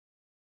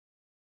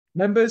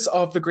Members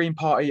of the Green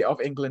Party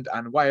of England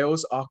and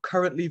Wales are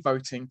currently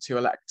voting to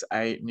elect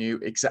a new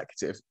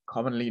executive,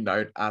 commonly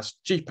known as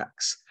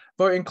GPEx.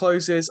 Voting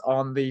closes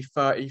on the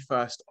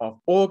 31st of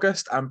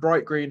August, and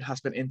Bright Green has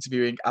been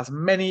interviewing as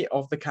many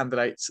of the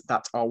candidates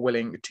that are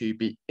willing to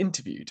be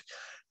interviewed.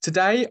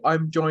 Today,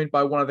 I'm joined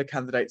by one of the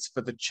candidates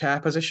for the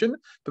chair position.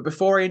 But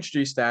before I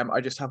introduce them,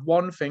 I just have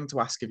one thing to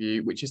ask of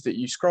you, which is that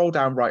you scroll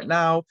down right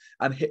now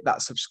and hit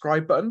that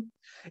subscribe button.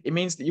 It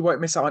means that you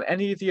won't miss out on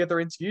any of the other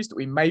interviews that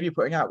we may be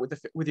putting out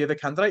with the other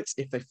candidates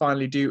if they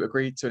finally do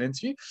agree to an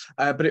interview.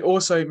 But it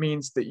also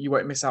means that you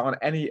won't miss out on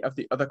any of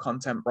the other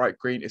content Bright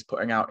Green is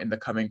putting out in the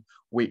coming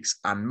weeks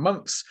and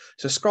months.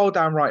 So scroll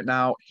down right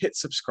now, hit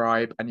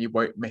subscribe, and you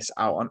won't miss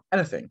out on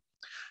anything.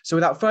 So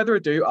without further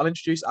ado, I'll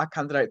introduce our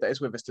candidate that is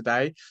with us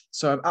today.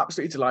 So I'm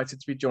absolutely delighted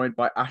to be joined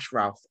by Ash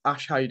Routh.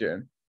 Ash, how are you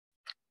doing?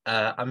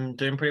 I'm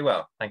doing pretty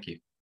well, thank you.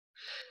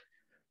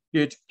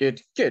 Good,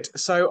 good, good.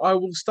 So I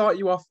will start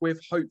you off with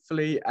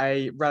hopefully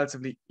a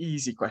relatively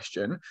easy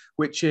question,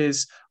 which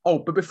is,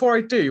 but before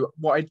I do,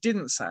 what I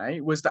didn't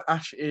say was that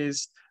Ash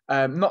is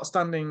not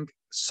standing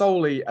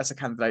solely as a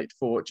candidate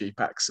for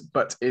GPEx,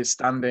 but is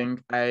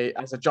standing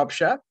as a job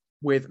share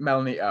with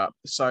Melanie Earp.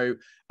 So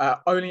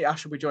only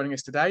Ash will be joining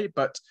us today,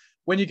 but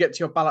when you get to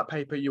your ballot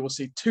paper, you will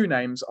see two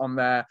names on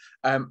there.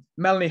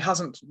 Melanie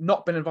hasn't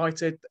not been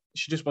invited.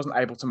 She just wasn't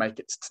able to make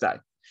it today.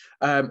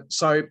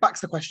 So back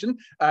to the question.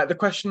 The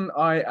question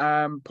I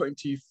am putting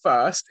to you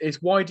first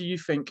is, why do you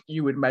think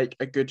you would make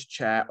a good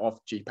chair of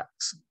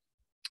GPEx?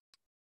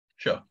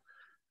 Sure.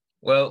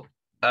 Well,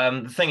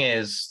 the thing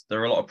is,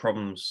 there are a lot of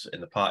problems in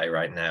the party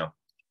right now,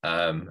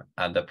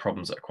 and the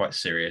problems that are quite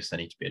serious. They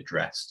need to be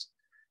addressed.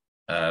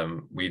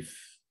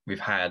 We've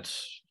had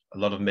a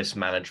lot of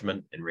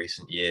mismanagement in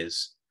recent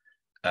years.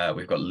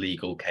 We've got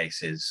legal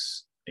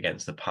cases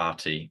against the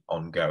party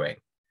ongoing,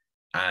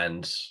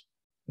 and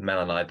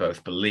Mel and I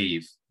both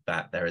believe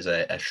that there is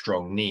a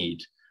strong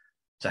need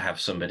to have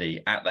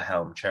somebody at the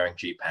helm chairing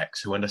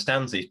GPEx who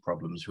understands these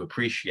problems, who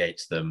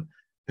appreciates them,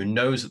 who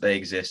knows that they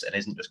exist and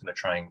isn't just going to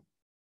try and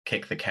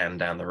kick the can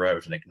down the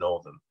road and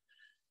ignore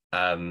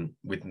them.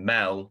 With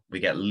Mel, we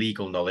get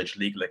legal knowledge,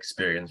 legal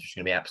experience, which is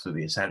going to be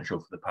absolutely essential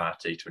for the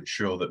party to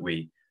ensure that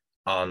we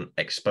aren't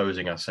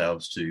exposing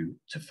ourselves to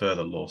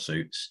further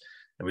lawsuits.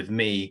 And with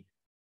me,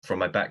 from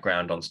my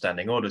background on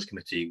Standing Orders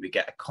Committee, we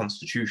get a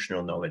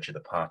constitutional knowledge of the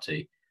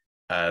party,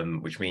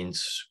 which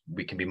means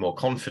we can be more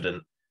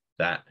confident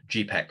that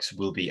GPEx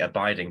will be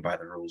abiding by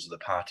the rules of the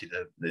party,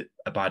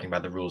 abiding by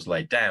the rules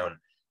laid down,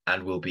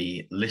 and will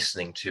be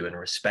listening to and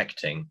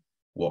respecting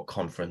what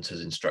conference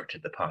has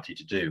instructed the party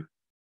to do.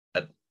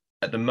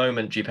 At the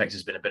moment, GPEx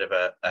has been a bit of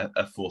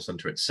a force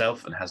unto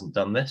itself and hasn't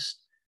done this.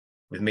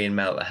 With me and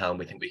Mel at the helm,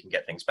 we think we can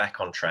get things back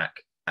on track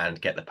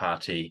and get the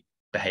party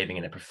behaving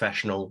in a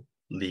professional,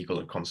 legal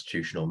and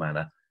constitutional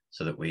manner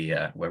so that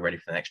we're ready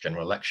for the next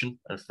general election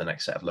and for the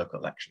next set of local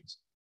elections.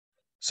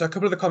 So a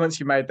couple of the comments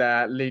you made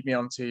there lead me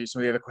on to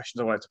some of the other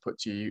questions I wanted to put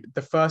to you.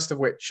 The first of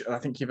which, and I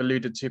think you've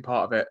alluded to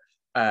part of it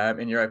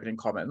in your opening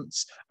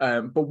comments,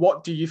 but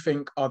what do you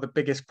think are the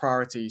biggest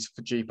priorities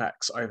for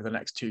GPEx over the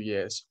next 2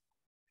 years?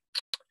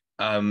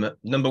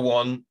 Number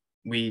one,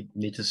 we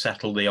need to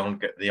settle the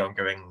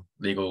ongoing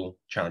legal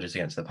challenges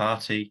against the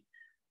party.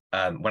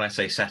 When I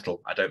say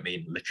settle, I don't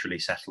mean literally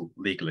settle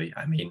legally.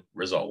 I mean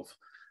resolve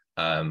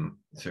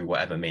through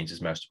whatever means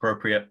is most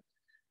appropriate.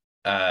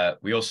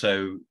 We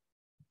also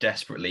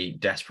desperately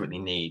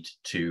need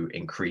to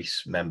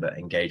increase member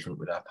engagement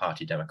with our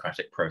party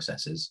democratic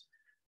processes.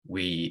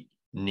 We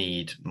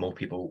need more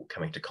people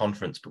coming to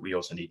conference, but we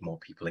also need more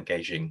people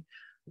engaging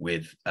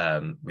with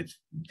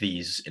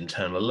these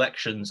internal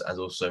elections, as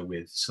also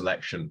with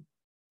selection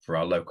for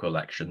our local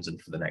elections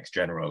and for the next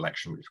general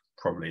election, which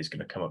probably is going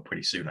to come up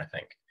pretty soon, I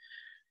think.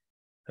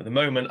 At the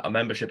moment, our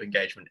membership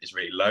engagement is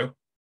really low,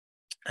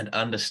 and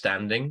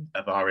understanding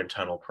of our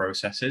internal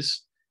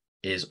processes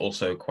is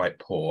also quite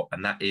poor.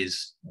 And that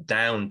is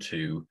down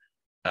to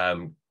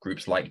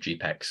groups like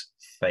GPEx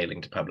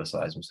failing to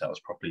publicize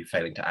themselves properly,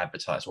 failing to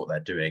advertise what they're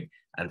doing,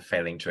 and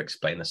failing to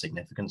explain the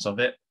significance of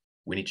it.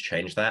 We need to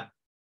change that.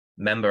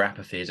 Member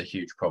apathy is a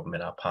huge problem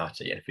in our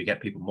party. And if we get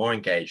people more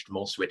engaged,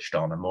 more switched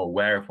on, and more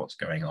aware of what's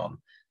going on,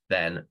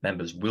 then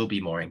members will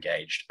be more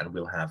engaged and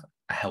we'll have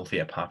a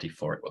healthier party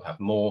for it. We'll have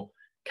more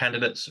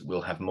candidates,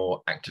 we'll have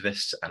more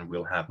activists, and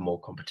we'll have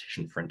more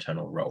competition for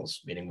internal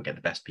roles, meaning we'll get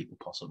the best people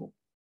possible.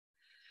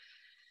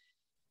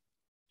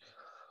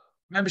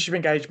 Membership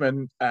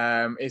engagement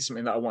is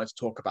something that I wanted to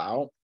talk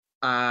about.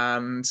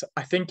 And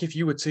I think if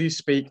you were to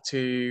speak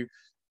to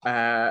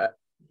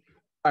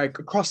a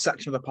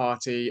cross-section of the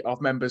party of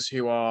members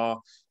who are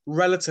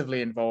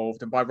relatively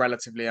involved, and by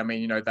relatively, I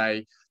mean,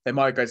 they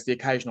might go to the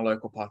occasional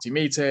local party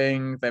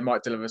meeting, they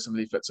might deliver some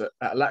leaflets at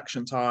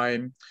election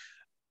time.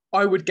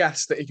 I would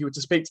guess that if you were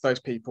to speak to those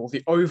people,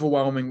 the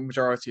overwhelming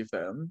majority of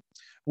them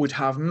would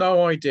have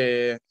no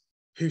idea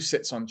who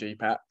sits on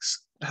GPEx,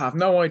 have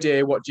no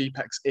idea what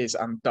GPEx is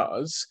and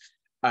does.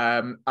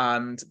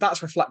 And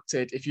that's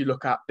reflected if you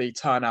look at the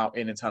turnout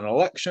in internal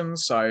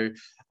elections. So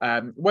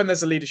When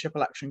there's a leadership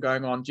election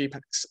going on,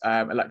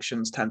 GPEx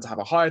elections tend to have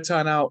a higher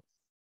turnout,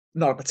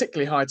 not a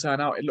particularly high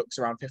turnout. It looks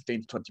around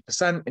 15 to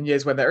 20%. In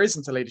years when there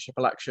isn't a leadership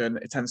election,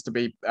 it tends to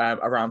be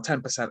around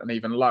 10% and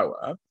even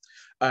lower.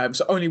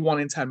 So only 1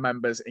 in 10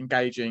 members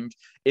engaging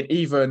in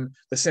even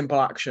the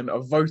simple action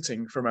of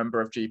voting for a member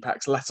of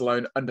GPEx, let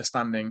alone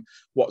understanding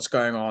what's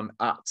going on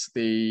at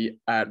the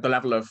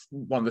level of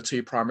one of the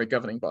 2 primary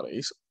governing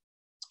bodies.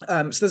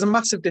 So there's a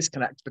massive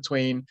disconnect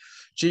between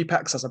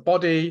GPEx as a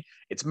body,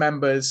 its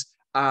members,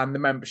 and the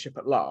membership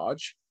at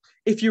large.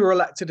 If you were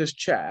elected as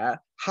chair,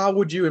 how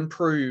would you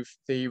improve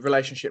the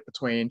relationship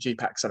between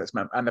GPEx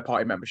and the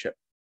party membership?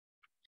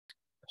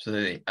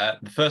 Absolutely.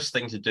 The first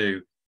thing to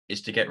do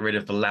is to get rid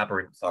of the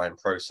labyrinthine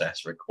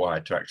process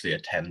required to actually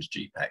attend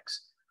GPEx.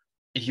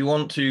 If you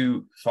want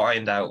to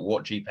find out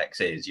what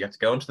GPEx is, you have to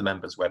go onto the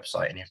members'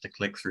 website and you have to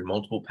click through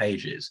multiple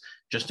pages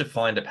just to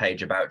find a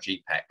page about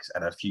GPEx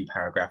and a few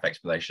paragraph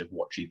explanation of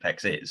what GPEx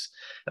is.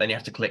 And then you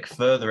have to click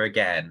further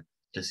again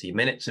to see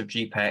minutes of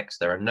GPEx.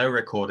 There are no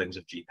recordings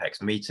of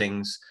GPEx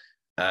meetings.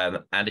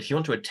 And if you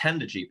want to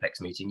attend a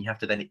GPEx meeting, you have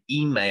to then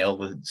email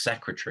the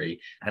secretary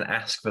and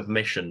ask for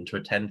permission to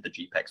attend the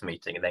GPEx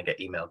meeting and then get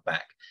emailed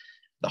back.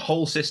 The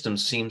whole system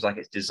seems like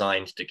it's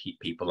designed to keep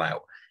people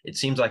out. It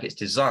seems like it's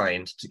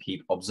designed to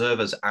keep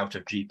observers out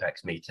of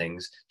GPEx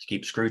meetings, to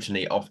keep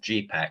scrutiny off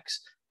GPEx,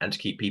 and to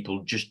keep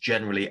people just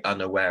generally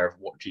unaware of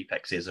what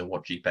GPEx is and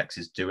what GPEx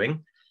is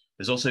doing.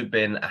 There's also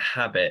been a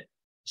habit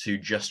to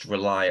just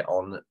rely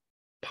on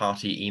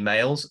party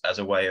emails as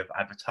a way of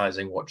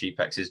advertising what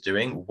GPEx is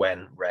doing,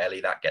 when rarely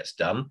that gets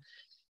done.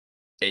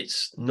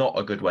 It's not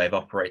a good way of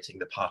operating.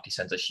 The party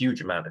sends a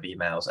huge amount of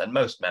emails and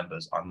most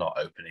members are not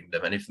opening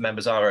them. And if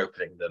members are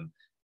opening them,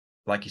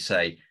 like you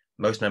say,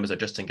 most members are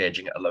just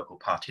engaging at a local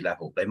party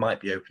level. They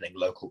might be opening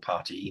local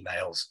party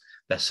emails.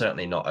 They're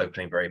certainly not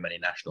opening very many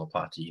national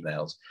party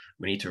emails.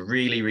 We need to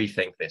really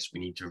rethink this. We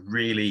need to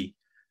really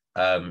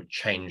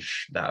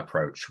change that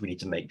approach. We need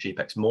to make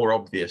GPEx more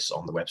obvious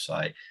on the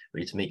website.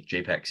 We need to make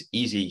GPEx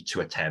easy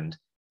to attend,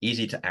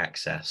 easy to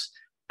access.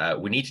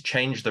 We need to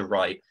change the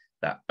right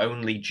that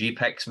only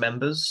GPEx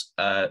members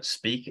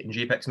speak in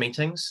GPEx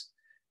meetings.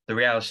 The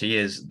reality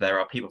is there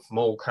are people from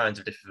all kinds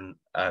of different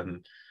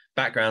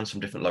backgrounds, from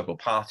different local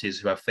parties,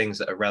 who have things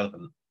that are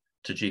relevant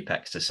to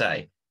GPEx to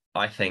say.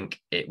 I think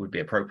it would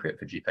be appropriate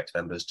for GPEx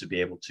members to be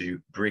able to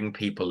bring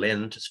people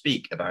in to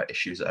speak about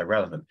issues that are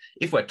relevant.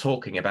 If we're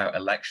talking about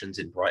elections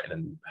in Brighton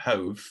and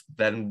Hove,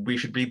 then we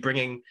should be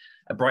bringing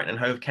a Brighton and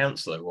Hove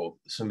councillor or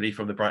somebody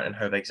from the Brighton and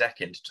Hove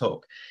exec in to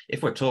talk.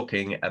 If we're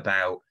talking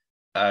about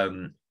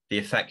the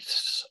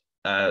effects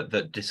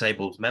that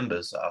disabled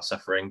members are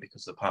suffering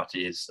because the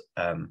party is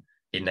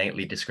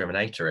innately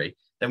discriminatory,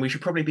 then we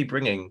should probably be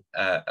bringing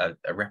a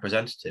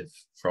representative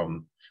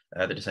from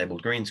the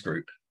Disabled Greens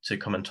group to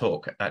come and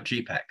talk at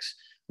GPEx.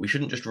 We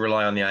shouldn't just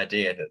rely on the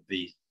idea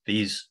that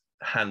these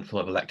handful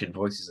of elected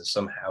voices are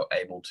somehow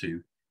able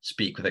to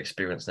speak with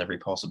experience in every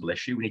possible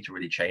issue. We need to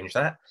really change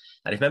that.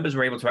 And if members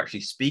were able to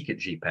actually speak at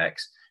GPEx,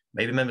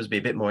 maybe members be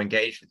a bit more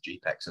engaged with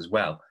GPEx as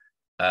well.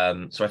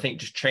 So I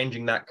think just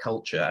changing that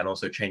culture and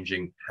also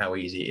changing how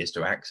easy it is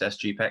to access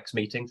GPEx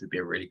meetings would be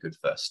a really good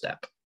first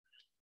step.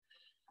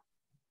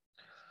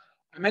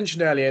 I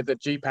mentioned earlier that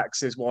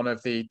GPEx is one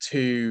of the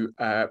 2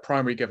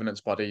 primary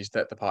governance bodies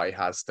that the party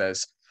has.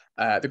 There's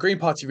the Green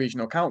Party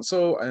Regional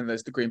Council and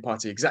there's the Green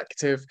Party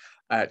Executive,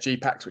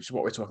 GPEx, which is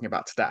what we're talking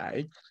about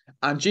today.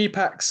 And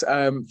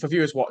GPEx, for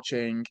viewers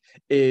watching,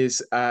 is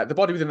the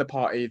body within the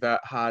party that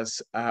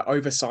has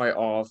oversight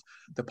of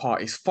the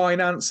party's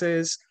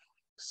finances,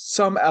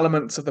 some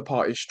elements of the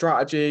party's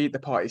strategy, the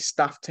party's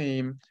staff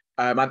team,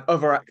 and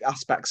other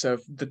aspects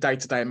of the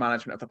day-to-day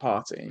management of the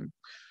party.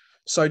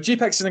 So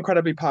GPEx is an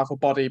incredibly powerful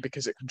body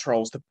because it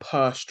controls the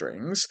purse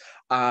strings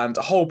and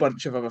a whole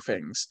bunch of other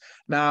things.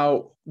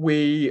 Now,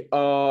 we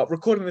are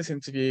recording this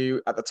interview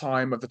at the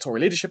time of the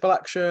Tory leadership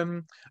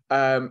election.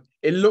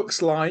 It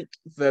looks like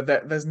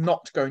there's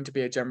not going to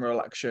be a general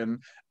election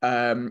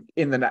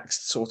in the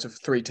next sort of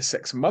 3 to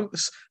 6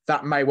 months.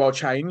 That may well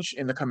change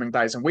in the coming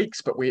days and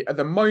weeks, but at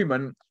the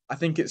moment, I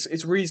think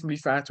it's reasonably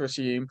fair to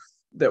assume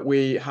that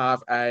we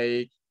have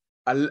a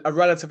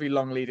relatively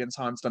long lead in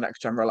time to the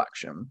next general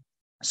election.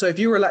 So if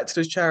you were elected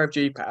as chair of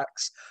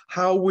GPEx,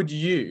 how would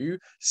you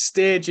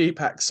steer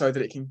GPEx so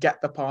that it can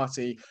get the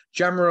party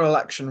general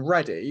election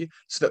ready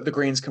so that the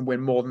Greens can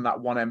win more than that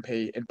 1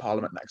 MP in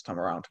Parliament next time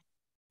around?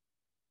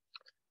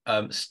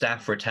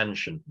 Staff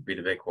retention would be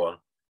the big one.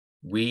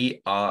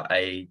 We are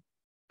a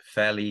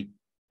fairly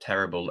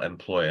terrible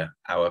employer.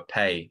 Our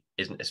pay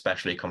isn't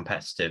especially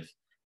competitive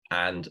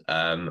and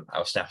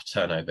our staff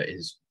turnover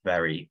is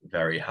very,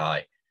 very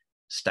high.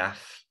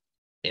 Staff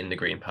in the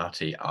Green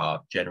Party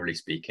are, generally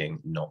speaking,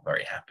 not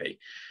very happy,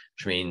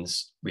 which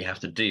means we have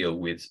to deal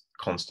with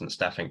constant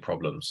staffing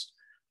problems.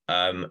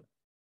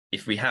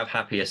 If we have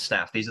happier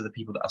staff, these are the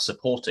people that are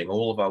supporting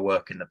all of our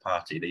work in the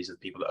party. These are the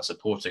people that are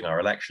supporting our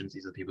elections.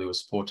 These are the people who are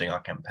supporting our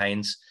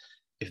campaigns.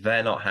 If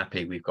they're not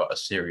happy, we've got a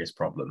serious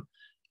problem.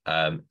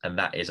 And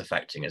that is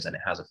affecting us, and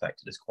it has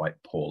affected us quite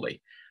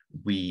poorly.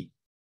 We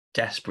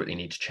desperately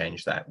need to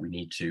change that. We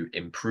need to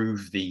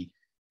improve the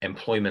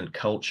employment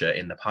culture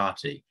in the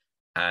party.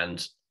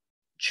 And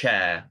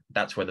chair,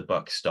 that's where the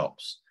buck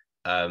stops.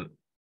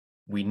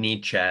 We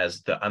need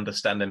chairs that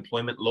understand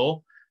employment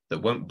law,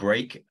 that won't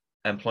break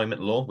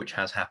employment law, which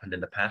has happened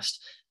in the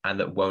past, and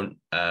that won't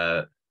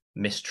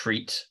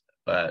mistreat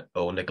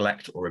or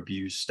neglect or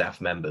abuse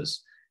staff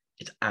members.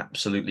 It's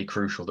absolutely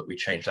crucial that we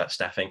change that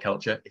staffing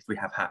culture. If we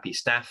have happy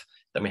staff,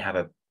 then we have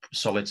a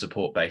solid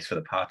support base for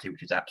the party,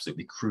 which is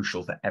absolutely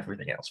crucial for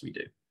everything else we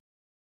do.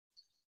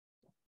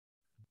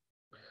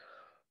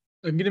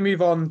 I'm going to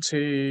move on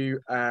to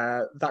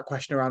that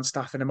question around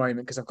staff in a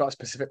moment, because I've got a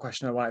specific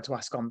question I wanted to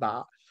ask on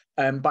that.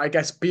 But I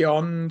guess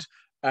beyond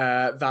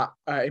that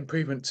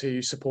improvement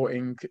to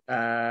supporting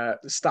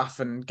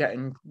staff and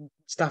getting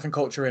staff and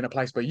culture in a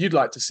place where you'd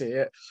like to see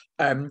it,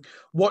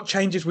 what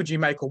changes would you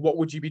make, or what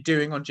would you be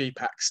doing on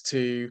GPEx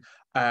to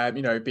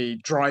be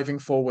driving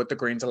forward the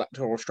Greens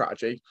electoral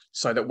strategy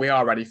so that we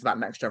are ready for that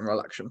next general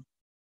election?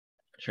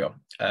 Sure.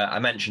 I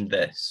mentioned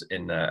this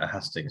in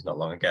Hastings not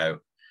long ago,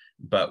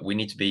 but we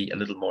need to be a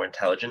little more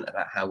intelligent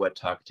about how we're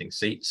targeting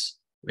seats.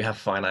 We have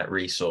finite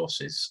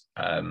resources.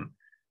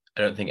 I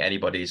don't think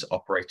anybody's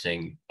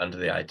operating under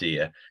the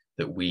idea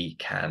that we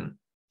can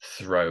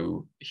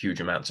throw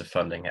huge amounts of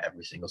funding at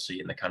every single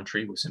seat in the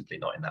country. We're simply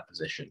not in that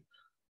position.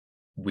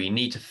 We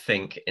need to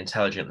think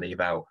intelligently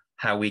about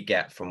how we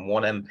get from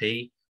one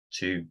MP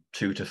to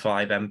 2 to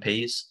 5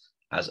 MPs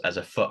as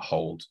a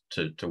foothold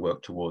to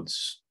work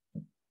towards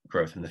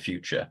growth in the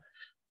future.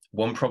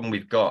 One problem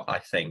we've got, I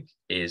think,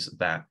 is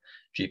that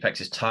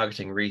GPEx is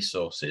targeting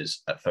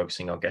resources at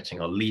focusing on getting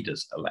our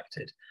leaders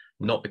elected,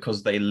 not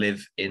because they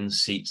live in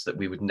seats that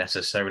we would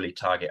necessarily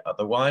target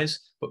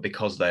otherwise, but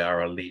because they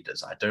are our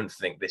leaders. I don't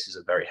think this is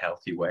a very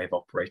healthy way of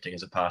operating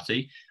as a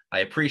party. I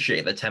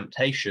appreciate the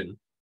temptation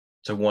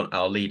to want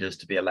our leaders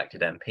to be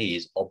elected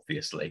MPs,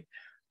 obviously.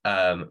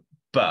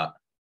 But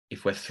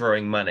if we're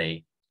throwing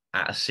money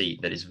at a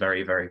seat that is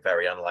very, very,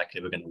 very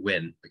unlikely we're going to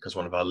win because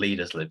one of our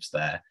leaders lives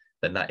there,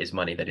 then that is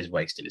money that is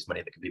wasted. It's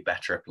money that could be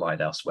better applied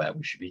elsewhere.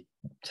 We should be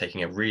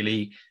taking a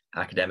really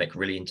academic,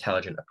 really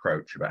intelligent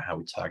approach about how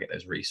we target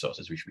those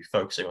resources. We should be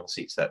focusing on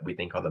seats that we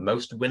think are the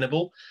most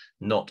winnable,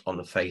 not on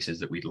the faces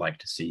that we'd like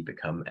to see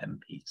become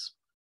MPs.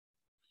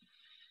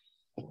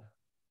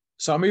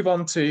 So I'll move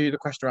on to the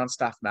question around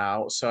staff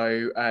now.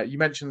 So you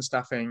mentioned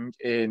staffing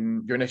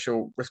in your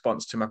initial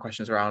response to my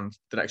questions around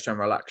the next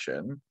general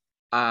election.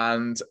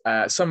 And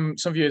some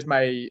viewers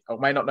may or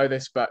may not know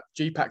this, but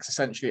GPEx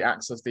essentially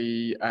acts as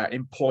the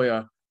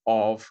employer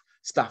of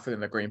staff within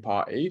the Green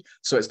Party.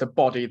 So it's the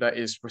body that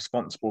is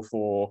responsible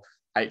for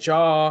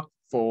HR,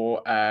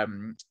 for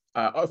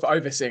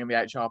overseeing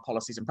the HR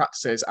policies and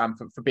practices, and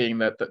for being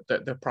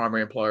the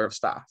primary employer of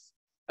staff.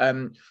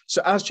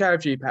 So as chair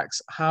of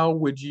GPEx, how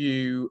would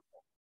you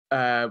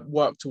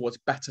work towards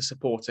better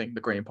supporting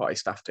the Green Party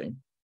staff team?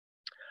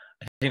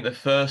 I think the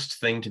first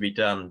thing to be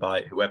done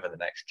by whoever the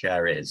next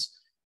chair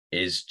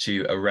is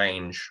to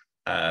arrange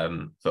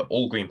for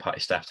all Green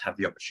Party staff to have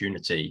the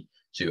opportunity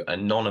to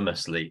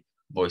anonymously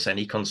voice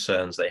any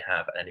concerns they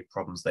have and any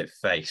problems they've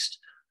faced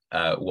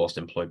whilst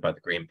employed by the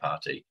Green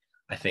Party.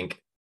 I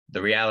think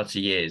the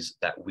reality is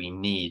that we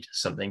need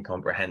something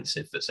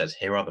comprehensive that says,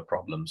 here are the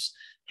problems,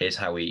 here's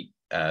how we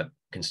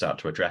can start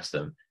to address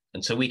them.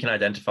 Until we can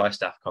identify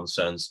staff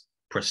concerns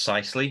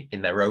precisely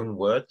in their own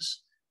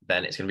words,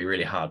 then it's going to be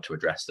really hard to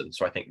address them.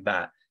 So I think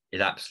that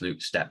is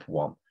absolute step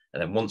one.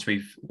 And then once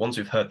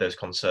we've heard those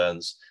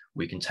concerns,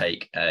 we can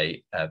take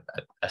a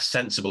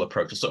sensible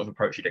approach, a sort of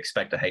approach you'd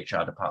expect a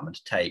HR department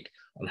to take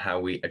on how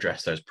we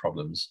address those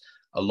problems.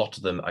 A lot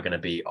of them are going to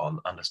be on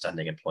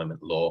understanding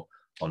employment law,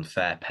 on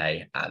fair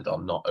pay, and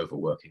on not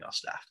overworking our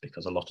staff,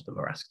 because a lot of them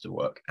are asked to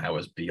work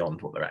hours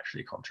beyond what they're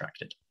actually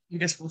contracted. I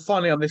guess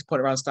finally on this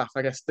point around staff,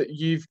 I guess that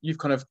you've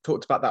kind of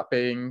talked about that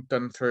being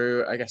done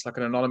through, I guess, like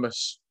an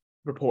anonymous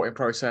reporting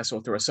process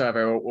or through a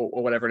survey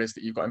or whatever it is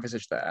that you've got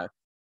envisaged there.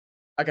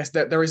 I guess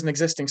that there is an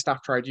existing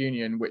staff trade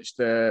union which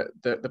the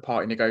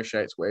party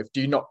negotiates with.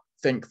 Do you not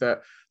think that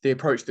the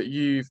approach that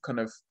you've kind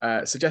of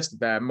suggested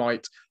there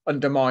might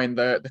undermine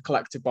the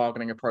collective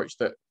bargaining approach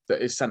that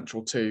is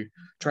central to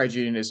trade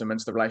unionism and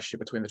to the relationship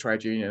between the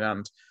trade union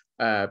and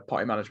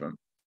party management?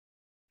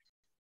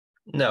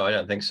 No, I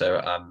don't think so.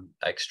 I'm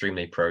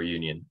extremely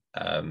pro-union.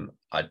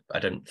 I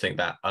don't think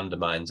that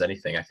undermines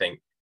anything. I think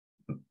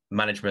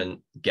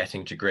management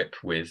getting to grip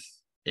with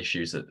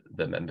issues that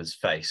the members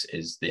face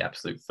is the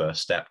absolute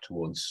first step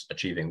towards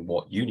achieving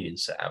what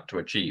unions set out to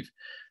achieve,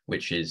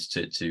 which is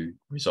to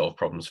resolve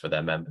problems for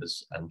their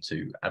members and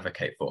to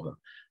advocate for them.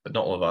 But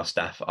not all of our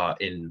staff are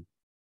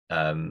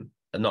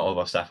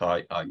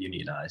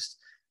unionized.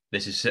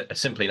 This is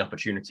simply an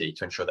opportunity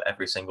to ensure that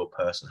every single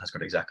person has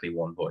got exactly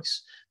one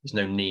voice. There's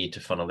no need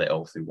to funnel it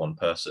all through one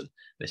person.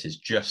 This is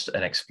just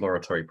an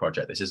exploratory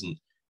project. This isn't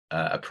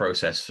a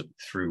process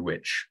through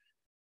which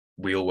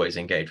we always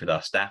engage with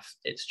our staff.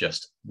 It's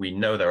just, we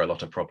know there are a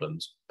lot of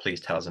problems. Please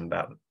tell us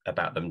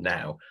about them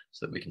now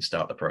so that we can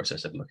start the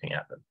process of looking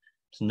at them.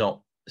 It's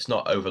not it's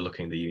not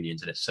overlooking the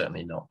unions, and it's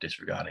certainly not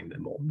disregarding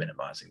them or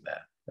minimizing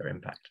their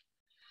impact.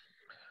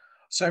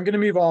 So I'm going to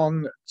move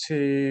on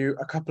to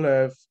a couple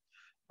of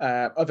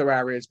other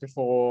areas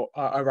before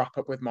I wrap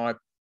up with my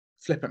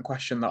flippant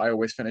question that I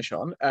always finish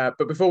on.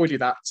 But before we do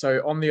that,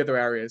 so on the other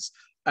areas,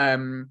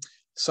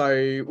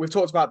 so we've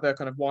talked about the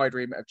kind of wide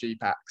remit of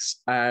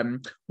GPEx.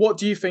 What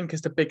do you think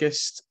is the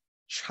biggest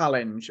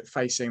challenge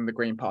facing the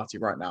Green Party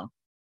right now?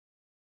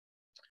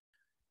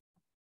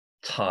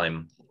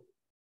 Time.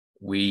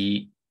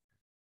 We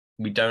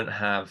don't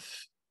have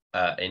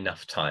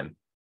enough time.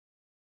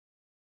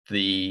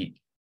 The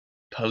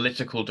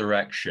political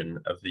direction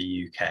of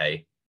the UK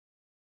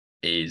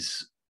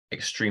is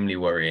extremely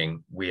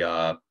worrying.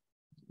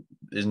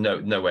 There's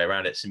no way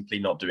around it, simply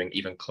not doing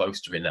even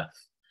close to enough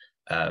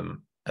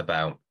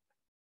about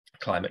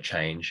climate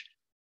change.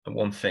 And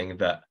one thing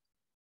that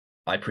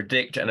I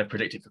predict, and I've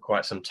predicted for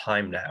quite some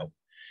time now,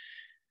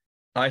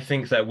 I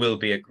think there will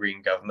be a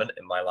Green government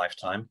in my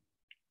lifetime.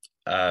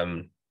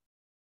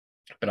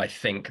 But I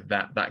think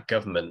that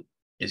government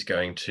is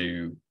going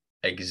to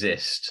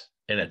exist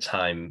in a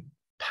time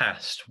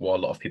past what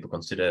a lot of people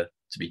consider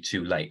to be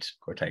too late,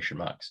 quotation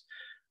marks.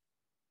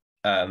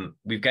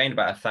 We've gained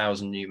about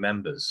 1,000 new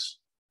members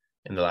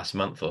in the last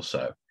month or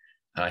so.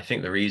 And I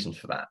think the reason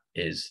for that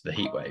is the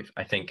heat wave.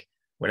 I think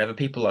whenever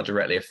people are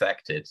directly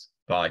affected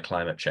by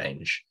climate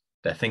change,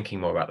 they're thinking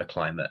more about the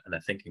climate and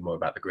they're thinking more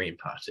about the Green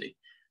Party.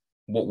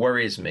 What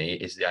worries me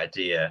is the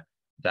idea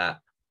that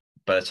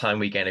by the time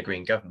we gain a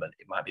Green government,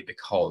 it might be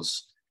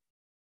because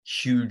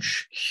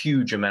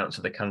huge amounts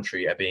of the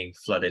country are being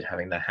flooded,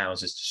 having their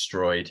houses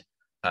destroyed,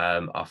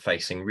 are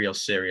facing real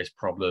serious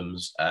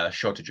problems,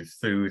 shortage of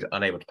food,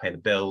 unable to pay the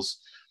bills,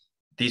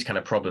 these kind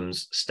of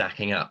problems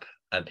stacking up,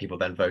 and people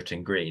then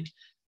voting Green.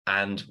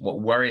 And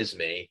what worries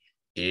me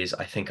is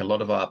I think a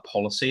lot of our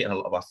policy and a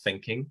lot of our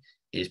thinking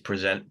is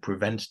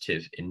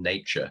preventative in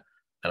nature.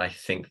 And I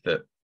think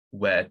that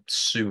we're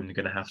soon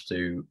going to have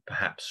to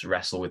perhaps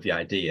wrestle with the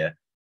idea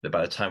that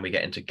by the time we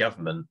get into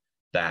government,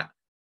 that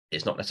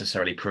it's not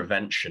necessarily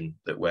prevention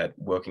that we're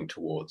working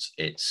towards,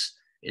 it's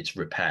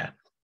repair.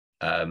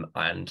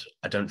 And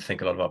I don't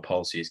think a lot of our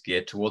policy is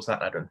geared towards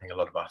that. I don't think a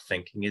lot of our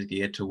thinking is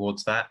geared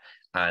towards that.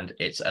 And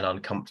it's an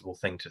uncomfortable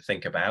thing to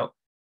think about.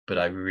 But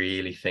I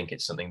really think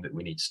it's something that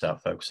we need to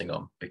start focusing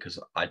on, because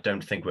I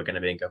don't think we're going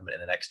to be in government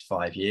in the next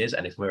 5 years.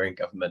 And if we're in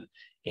government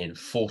in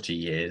 40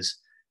 years,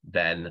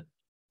 then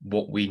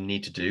what we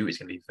need to do is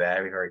going to be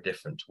very, very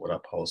different to what our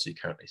policy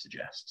currently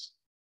suggests.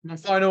 My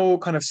final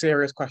kind of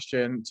serious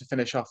question to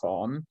finish off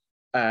on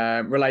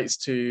relates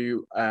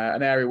to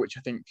an area which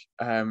I think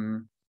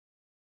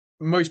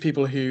most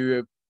people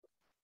who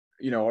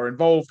are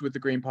involved with the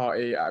Green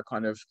Party at a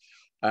kind of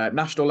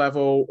national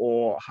level,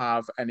 or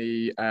have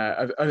any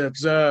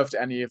observed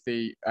any of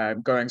the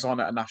goings on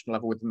at a national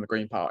level within the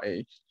Green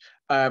Party,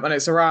 and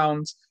it's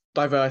around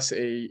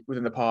diversity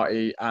within the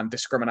party and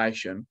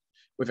discrimination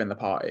within the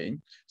party.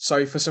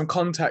 So for some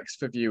context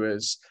for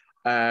viewers,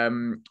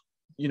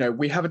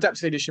 we have a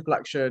deputy leadership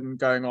election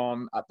going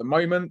on at the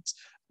moment,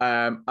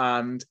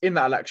 and in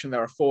that election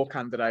there are 4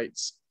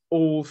 candidates,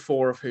 all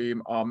 4 of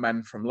whom are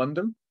men from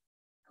London.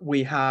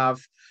 We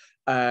have,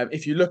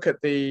 if you look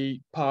at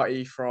the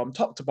party from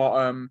top to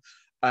bottom,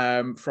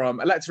 from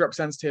elected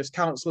representatives,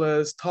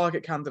 councillors,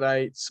 target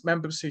candidates,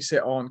 members who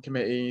sit on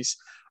committees,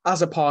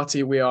 as a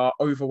party we are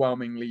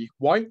overwhelmingly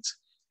white.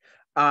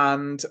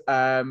 And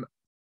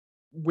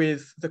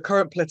with the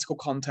current political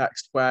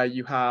context, where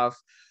you have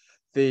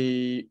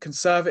the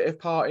Conservative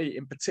Party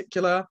in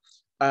particular,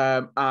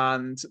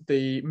 and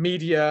the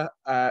media,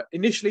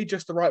 initially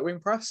just the right-wing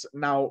press,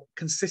 now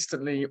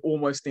consistently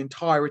almost the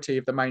entirety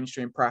of the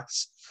mainstream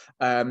press,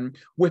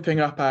 whipping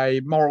up a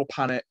moral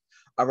panic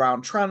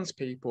around trans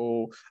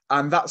people,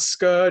 and that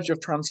scourge of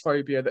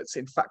transphobia that's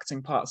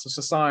infecting parts of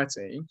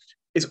society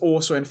is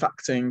also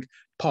infecting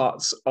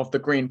parts of the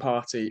Green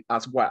Party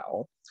as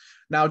well.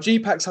 Now,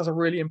 GPEx has a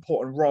really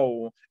important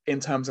role in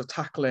terms of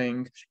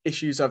tackling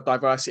issues of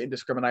diversity and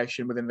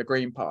discrimination within the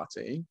Green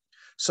Party.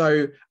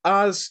 So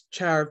as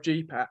chair of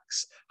GPEx,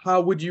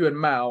 how would you and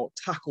Mel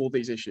tackle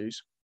these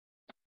issues?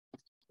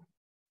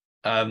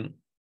 So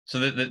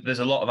there's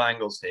a lot of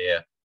angles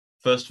here.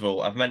 First of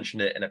all, I've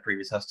mentioned it in a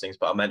previous hustings,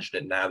 but I'll mention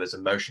it now. There's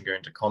a motion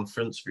going to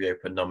conference,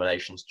 reopen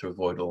nominations to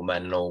avoid all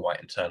men and all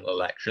white internal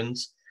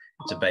elections.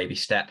 It's a baby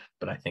step,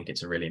 but I think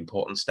it's a really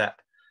important step.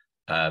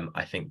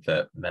 I think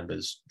that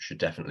members should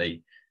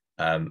definitely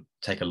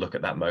take a look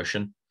at that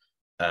motion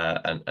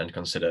and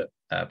consider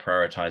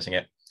prioritising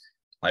it.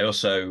 I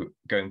also,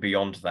 going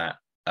beyond that,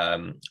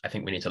 I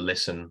think we need to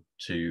listen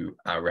to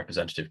our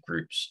representative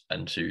groups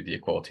and to the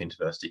Equality and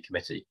Diversity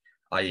Committee.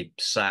 I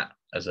sat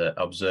as an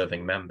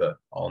observing member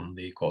on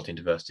the Equality and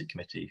Diversity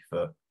Committee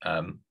for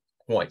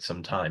quite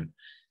some time,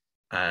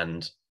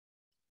 and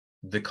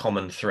the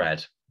common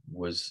thread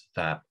was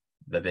that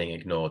they're being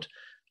ignored.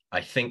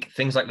 I think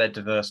things like their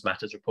Diverse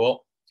Matters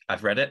report,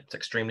 I've read it, it's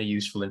extremely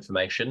useful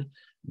information,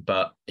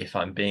 but if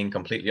I'm being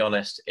completely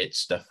honest, it's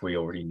stuff we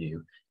already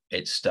knew.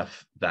 It's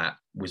stuff that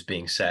was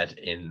being said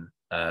in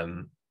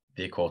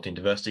the Equality and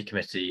Diversity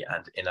Committee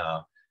and in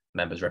our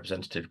members'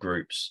 representative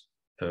groups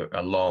for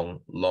a long,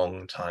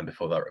 long time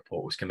before that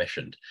report was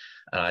commissioned.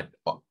 And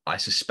I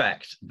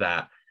suspect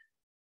that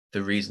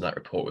the reason that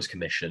report was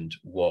commissioned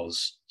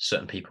was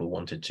certain people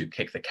wanted to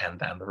kick the can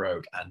down the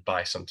road and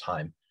buy some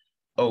time.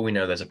 Oh, we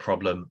know there's a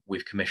problem.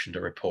 We've commissioned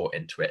a report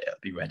into it. It'll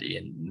be ready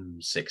in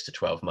 6 to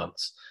 12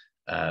 months.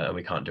 And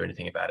we can't do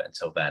anything about it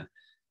until then.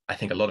 I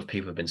think a lot of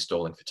people have been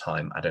stalling for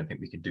time. I don't think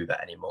we can do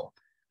that anymore.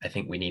 I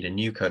think we need a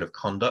new code of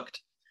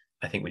conduct.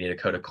 I think we need a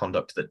code of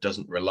conduct that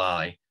doesn't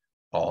rely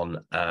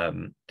on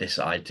this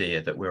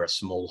idea that we're a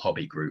small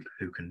hobby group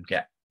who can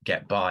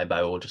get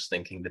by all just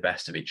thinking the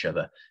best of each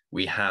other.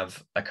 We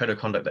have a code of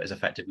conduct that is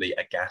effectively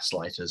a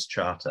gaslighter's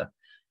charter.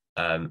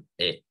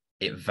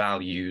 It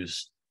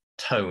values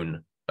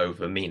tone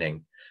over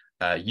meaning.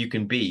 You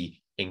can be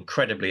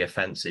incredibly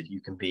offensive, you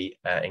can be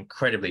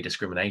incredibly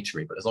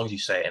discriminatory, but as long as you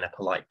say it in a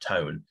polite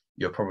tone,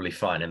 you're probably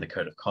fine in the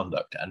code of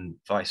conduct, and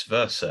vice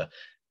versa.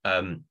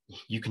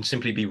 You can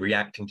simply be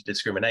reacting to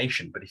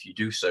discrimination, but if you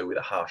do so with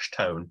a harsh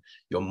tone,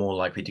 you're more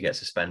likely to get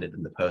suspended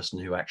than the person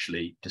who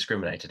actually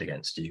discriminated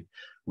against you.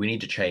 We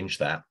need to change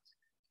that.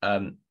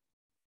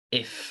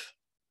 If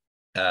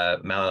Mel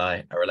and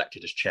I are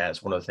elected as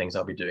chairs, one of the things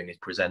I'll be doing is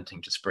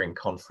presenting to spring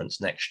conference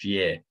next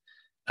year,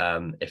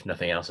 if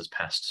nothing else has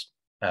passed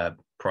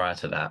prior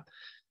to that.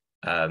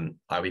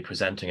 I'll be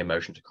presenting a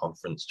motion to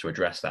conference to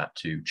address that,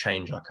 to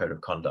change our code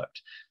of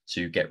conduct,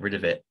 to get rid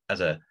of it as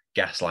a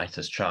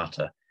gaslighter's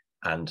charter,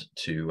 and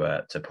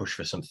to push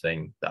for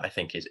something that I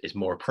think is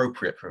more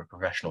appropriate for a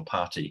professional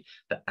party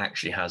that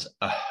actually has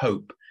a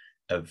hope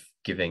of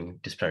giving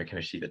disciplinary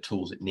committee the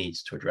tools it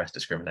needs to address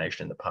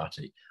discrimination in the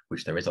party,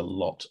 which there is a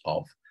lot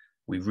of.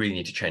 We really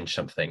need to change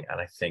something, and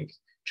I think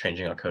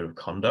changing our code of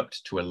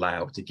conduct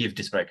to give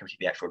disciplinary committee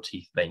the actual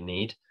teeth they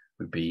need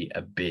would be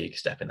a big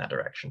step in that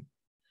direction.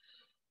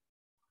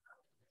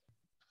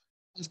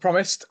 As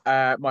promised,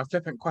 my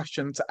flippant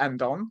question to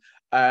end on,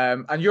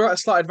 and you're at a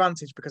slight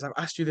advantage because I've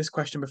asked you this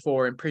question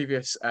before in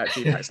previous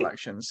GPEx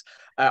elections.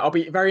 I'll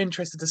be very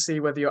interested to see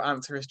whether your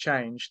answer has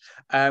changed.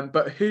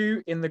 But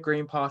who in the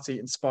Green Party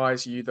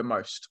inspires you the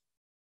most?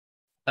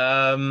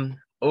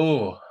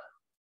 Oh,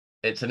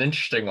 it's an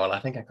interesting one. I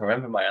think I can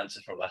remember my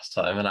answer from last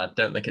time, and I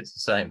don't think it's the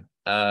same.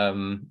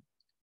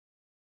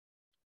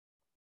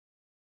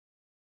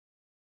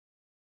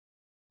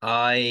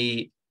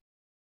 I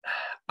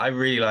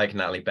really like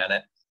Natalie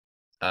Bennett.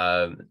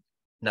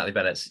 Natalie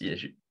Bennett's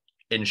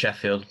in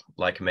Sheffield,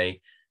 like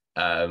me.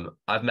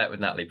 I've met with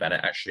Natalie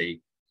Bennett,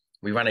 actually.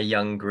 We ran a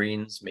Young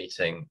Greens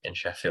meeting in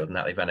Sheffield.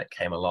 Natalie Bennett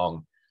came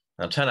along.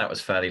 Now, the turnout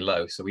was fairly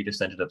low, so we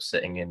just ended up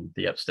sitting in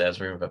the upstairs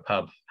room of a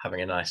pub,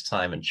 having a nice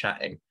time and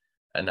chatting.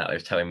 And Natalie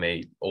was telling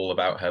me all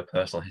about her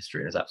personal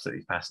history. It was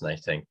absolutely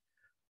fascinating.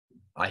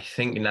 I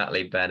think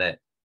Natalie Bennett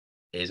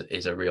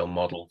is a real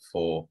model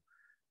for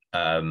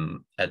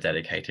a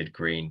dedicated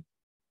Green.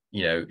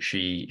 You know,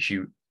 she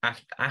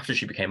after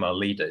she became our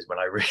leader is when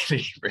I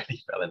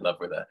really fell in love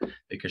with her,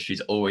 because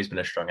she's always been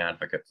a strong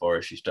advocate for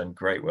us. She's done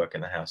great work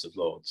in the House of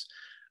Lords.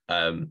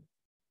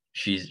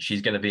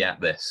 She's going to be at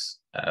this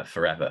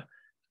forever,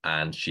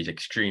 and she's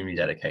extremely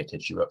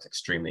dedicated. She works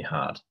extremely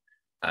hard,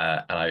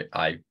 and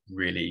I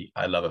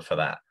love her for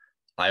that.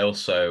 I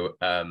also,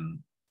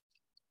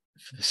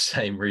 for the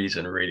same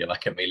reason, really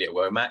like Amelia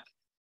Womack,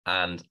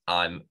 and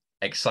I'm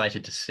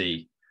excited to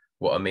see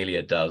what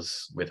Amelia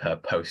does with her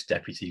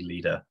post-deputy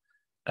leader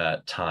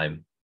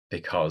time,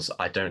 because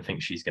I don't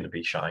think she's going to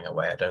be shying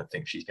away. I don't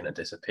think she's going to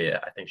disappear.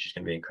 I think she's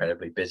going to be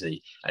incredibly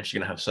busy, and she's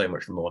going to have so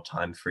much more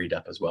time freed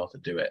up as well to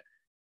do it.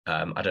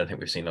 I don't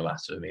think we've seen the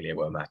last of Amelia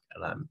Womack,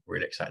 and I'm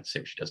really excited to see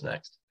what she does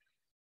next.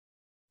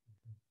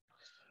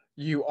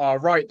 You are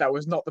right. That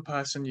was not the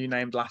person you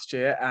named last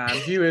year. And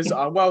viewers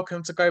are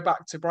welcome to go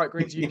back to Bright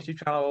Green's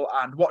YouTube channel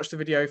and watch the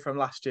video from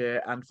last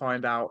year and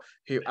find out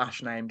who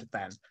Ash named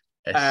then.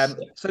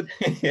 So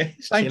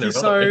thank you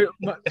so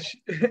much.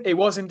 It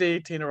was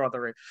indeed Tina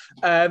Rothery.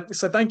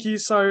 So thank you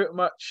so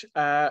much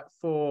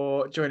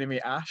for joining me,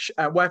 Ash.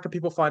 Where can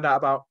people find out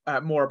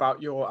about more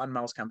about your and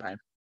Mel's campaign?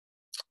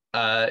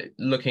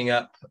 Looking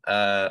up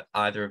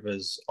either of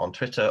us on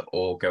Twitter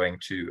or going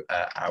to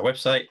our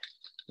website,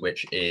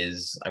 which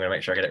is, I'm going to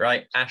make sure I get it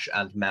right,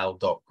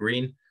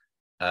 ashandmel.green.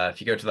 If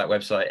you go to that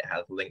website, it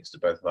has links to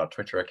both of our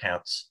Twitter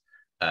accounts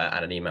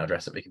and an email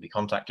address that we can be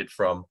contacted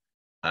from.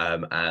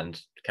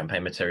 And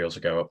campaign materials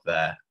will go up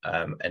there.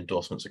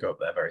 Endorsements will go up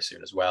there very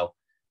soon as well.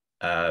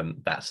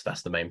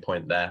 That's the main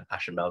point there,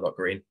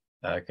 ashandmel.green.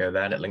 Go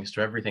there and it links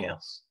to everything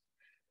else.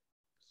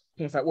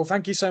 Perfect. Well,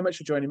 thank you so much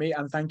for joining me,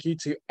 and thank you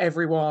to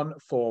everyone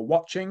for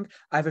watching.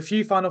 I have a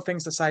few final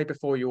things to say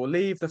before you all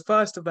leave. The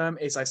first of them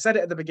is, I said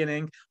it at the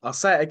beginning, I'll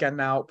say it again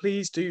now.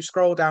 Please do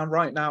scroll down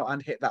right now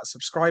and hit that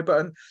subscribe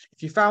button.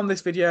 If you found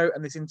this video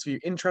and this interview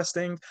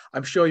interesting,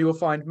 I'm sure you will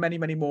find many,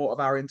 many more of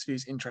our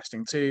interviews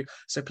interesting too.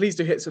 So please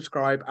do hit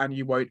subscribe and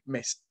you won't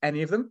miss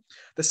any of them.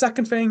 The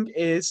second thing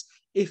is,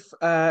 if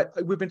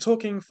we've been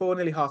talking for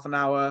nearly half an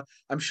hour,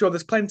 I'm sure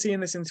there's plenty in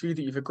this interview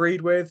that you've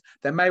agreed with.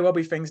 There may well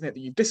be things in it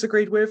that you've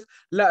disagreed with.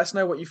 Let us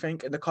know what you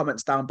think in the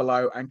comments down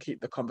below and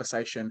keep the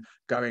conversation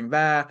going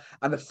there.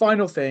 And the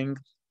final thing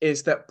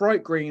is that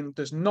Bright Green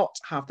does not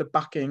have the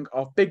backing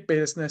of big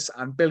business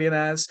and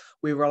billionaires.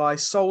 We rely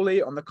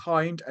solely on the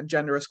kind and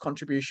generous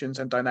contributions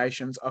and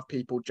donations of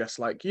people just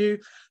like you.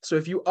 So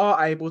if you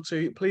are able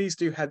to, please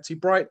do head to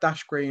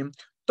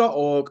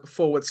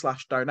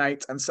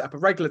bright-green.org/donate and set up a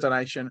regular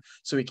donation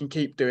so we can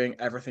keep doing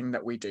everything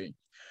that we do.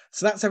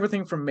 So that's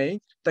everything from me.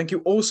 Thank you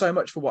all so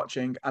much for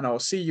watching, and I'll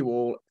see you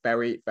all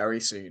very, very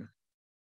soon.